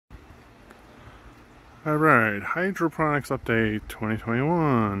Alright, hydroponics update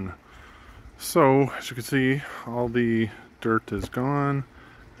 2021. So, as you can see, all the dirt is gone.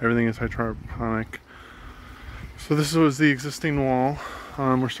 Everything is hydroponic. So this was the existing wall.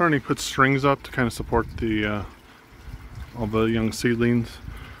 We're starting to put strings up to kind of support the all the young seedlings.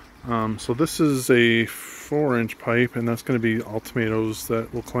 So this is a 4-inch pipe, and that's going to be all tomatoes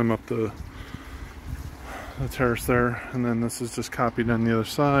that will climb up the terrace there. And then this is just copied on the other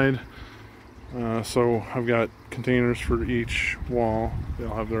side. So I've got containers for each wall.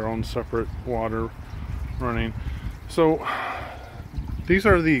 They'll have their own separate water running. So these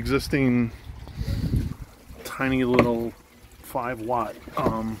are the existing tiny little 5-watt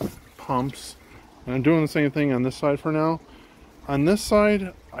pumps. And I'm doing the same thing on this side for now. On this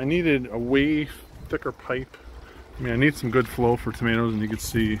side, I needed a way thicker pipe. I mean, I need some good flow for tomatoes, and you can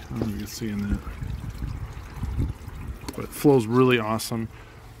see, I don't know if you can see in that, but it flows really awesome.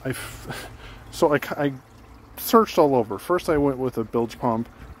 So I searched all over. First I went with a bilge pump,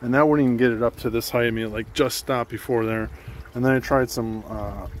 and that wouldn't even get it up to this height. I mean, it like just stopped before there. And then I tried some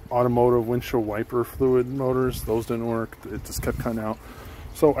automotive windshield wiper fluid motors. Those didn't work. It just kept cutting out.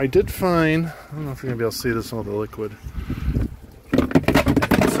 So I did find, I don't know if you're gonna be able to see this in all the liquid.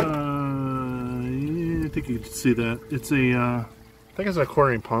 It's I think you can see that. It's a, I think it's an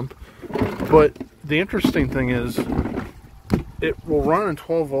aquarium pump. But the interesting thing is, it will run on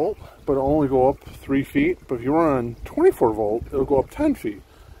 12 volt, but it'll only go up 3 feet. But if you run on 24 volt, it'll go up 10 feet.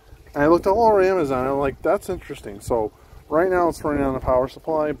 And I looked all over Amazon, and I'm like, that's interesting. So right now it's running on the power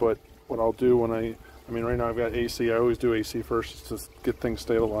supply, but what I'll do when I mean, right now I've got AC. I always do AC first to get things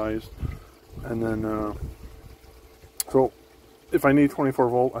stabilized. And then, so if I need 24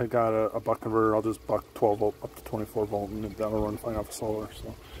 volt, I got a buck converter. I'll just buck 12 volt up to 24 volt, and that'll run fine off of solar.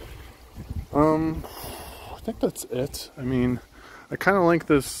 So, I think that's it. I mean, I kind of like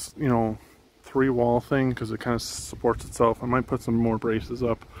this, you know, 3-wall thing because it kind of supports itself. I might put some more braces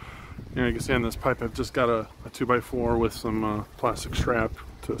up. You know, you can see on this pipe, I've just got a 2x4 with some plastic strap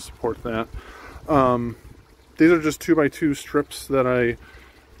to support that. These are just 2x2 strips that I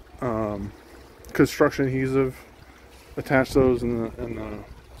construction adhesive, attach those, and the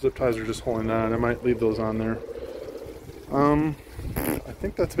zip ties are just holding that. I might leave those on there. I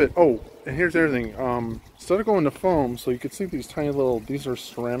think that's a bit. Oh, and here's everything. Instead of going to foam, so you can see these tiny little, these are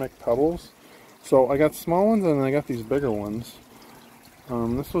ceramic pebbles. So I got small ones, and then I got these bigger ones.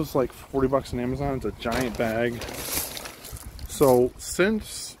 This was like 40 bucks on Amazon. It's a giant bag. So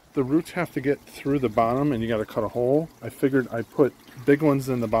since the roots have to get through the bottom and you got to cut a hole, I figured I'd put big ones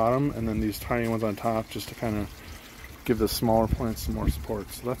in the bottom and then these tiny ones on top, just to kind of give the smaller plants some more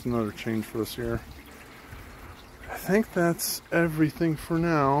support. So that's another change for this year. I think that's everything for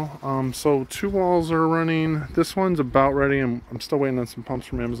now. So 2 walls are running. This one's about ready. I'm still waiting on some pumps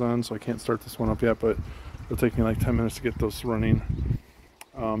from Amazon, so I can't start this one up yet, but it'll take me like 10 minutes to get those running.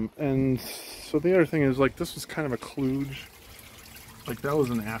 And so the other thing is, like, this was kind of a kludge. Like, that was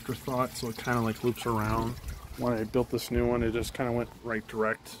an afterthought, so it kind of like loops around. When I built this new one, it just kind of went right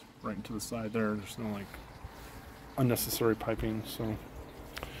into the side there. There's no like unnecessary piping. So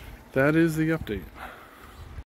that is the update.